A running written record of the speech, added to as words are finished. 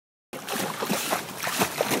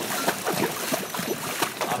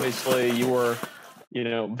obviously you were,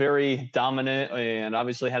 very dominant and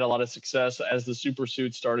obviously had a lot of success as the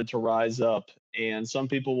supersuits started to rise up. And some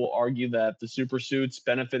people will argue that the supersuits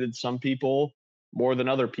benefited some people more than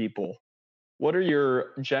other people. What are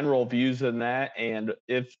your general views on that? And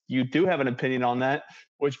if you do have an opinion on that,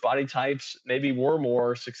 which body types maybe were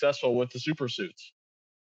more successful with the supersuits?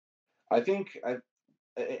 I think,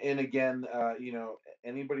 and again,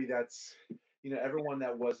 anybody that's, everyone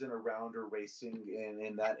that wasn't around or racing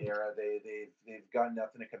in that era, they've got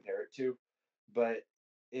nothing to compare it to. But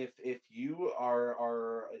if you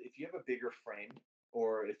if you have a bigger frame,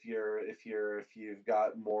 or if you've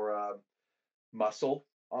got more muscle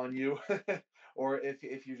on you, or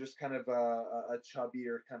if you're just kind of a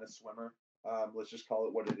chubbier kind of swimmer, let's just call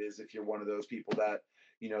it what it is. If you're one of those people that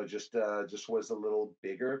just was a little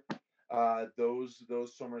bigger, those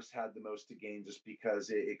swimmers had the most to gain just because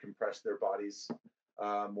it compressed their bodies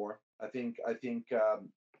more. I think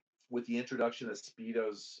with the introduction of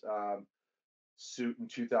Speedo's suit in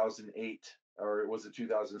 2008, or it was it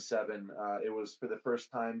 2007, it was for the first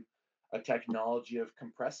time a technology of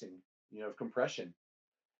compressing, of compression.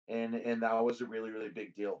 And that was a really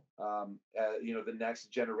big deal. The next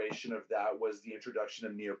generation of that was the introduction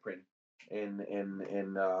of neoprene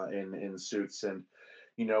in suits. And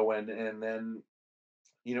and then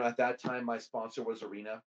at that time my sponsor was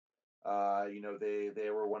Arena. They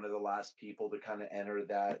were one of the last people to kind of enter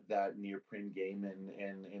that neoprene game,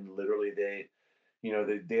 and literally they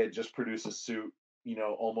had just produced a suit,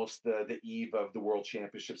 almost the eve of the World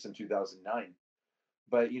Championships in 2009.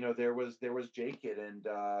 But there was J-Kid, and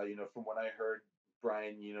from what I heard,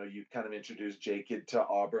 Brian, you kind of introduced J-Kid to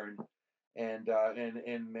Auburn. And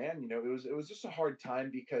man, it was just a hard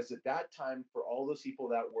time, because at that time, for all those people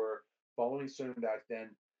that were following swimming back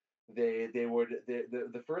then,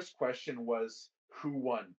 the first question was who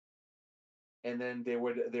won, and then they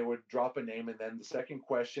would drop a name, and then the second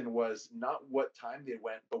question was not what time they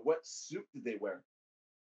went, but what suit did they wear,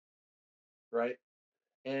 right?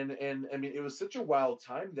 And I mean, it was such a wild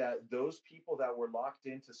time that those people that were locked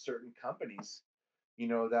into certain companies,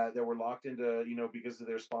 that were locked into, because of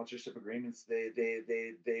their sponsorship agreements, they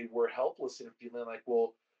were helpless and feeling like,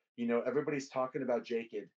 well, everybody's talking about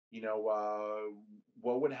J-Kid.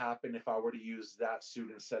 What would happen if I were to use that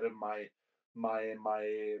suit instead of my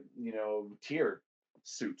tier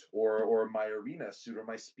suit, or my arena suit, or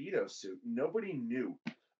my speedo suit? Nobody knew,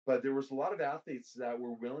 but there was a lot of athletes that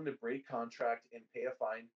were willing to break contract and pay a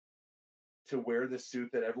fine to wear the suit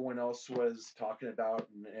that everyone else was talking about.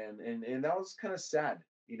 And that was kind of sad.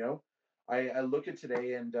 I look at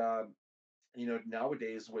today, and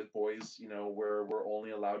nowadays with boys, we're only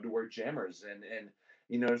allowed to wear jammers. And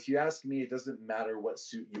if you ask me, it doesn't matter what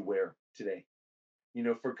suit you wear today.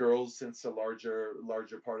 For girls, since a larger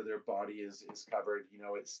part of their body is covered,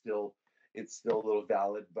 it's still a little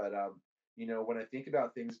valid. But when I think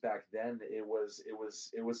about things back then, it was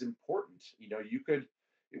important. You could,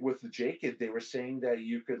 with the J-Kid, they were saying that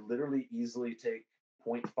you could literally easily take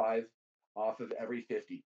point 0.5 off of every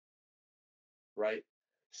 50, right?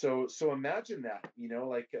 So imagine that,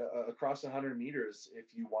 like across 100 meters, if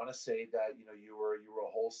you want to say that you were a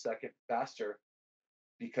whole second faster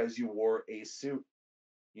because you wore a suit,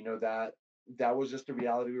 that was just the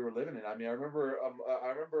reality we were living in. I mean, I remember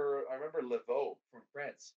Leveau from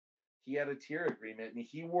France. He had a tier agreement, and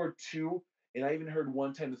he wore two, and I even heard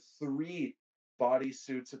one time three body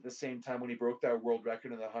suits at the same time when he broke that world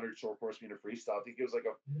record in the 100 short course meter freestyle. I think it was like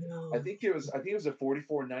a, I No. think it was a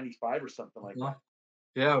 44.95 or something like Uh-huh. that.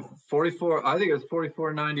 Yeah, 44. I think it was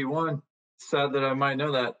 44.91. Sad that I might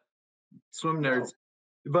know that. Swim nerds.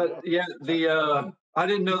 No, But no, yeah, the I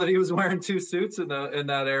didn't know that he was wearing two suits in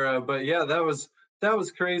that era. But yeah, that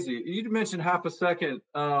was crazy. You mentioned half a second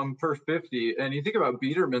per 50, and you think about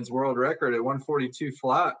Biederman's world record at 142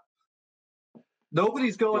 flat.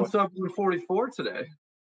 Nobody's going no. sub 144 today.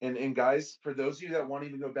 And guys, for those of you that want to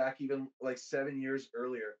even go back even like 7 years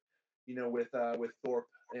earlier, with Thorpe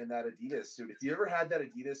and that Adidas suit. If you ever had that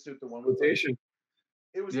Adidas suit, the one with like, Rotation.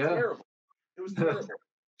 it was Yeah. terrible. It was terrible.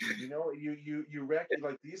 You wreck,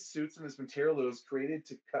 like, these suits and this material that was created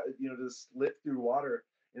to cut, to slip through water.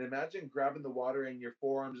 And imagine grabbing the water and your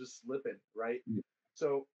forearms just slipping, right?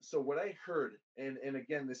 So what I heard, and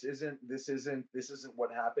again, this isn't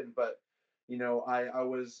what happened, but I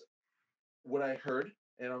was, what I heard,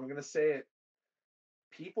 and I'm gonna say it.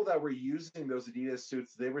 People that were using those Adidas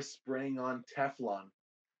suits, they were spraying on Teflon,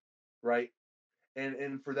 right?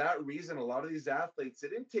 And for that reason, a lot of these athletes, they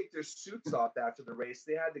didn't take their suits off after the race.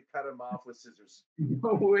 They had to cut them off with scissors.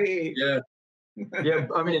 No way. Yeah. Yeah.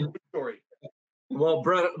 I mean, Story. Well,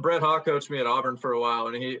 Brett Hawk coached me at Auburn for a while,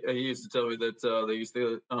 and he used to tell me that they used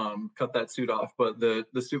to cut that suit off, but the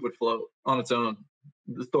suit would float on its own,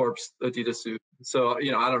 the Thorpe's Adidas suit. So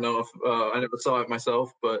I don't know if I never saw it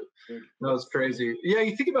myself, but that was crazy. Yeah,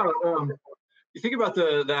 you think about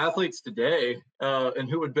the athletes today and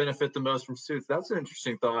who would benefit the most from suits. That's an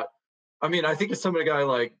interesting thought. I mean, I think of a guy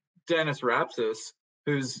like Dennis Rapsis,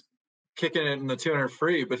 who's kicking it in the 200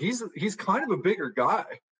 free, but he's kind of a bigger guy.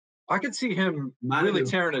 I could see him really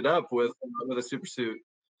tearing it up with a super suit.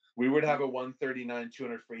 We would have a 139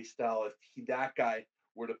 200 freestyle if that guy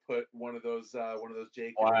were to put one of those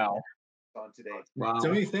J. Wow. on today. Wow.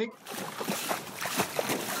 Don't you think?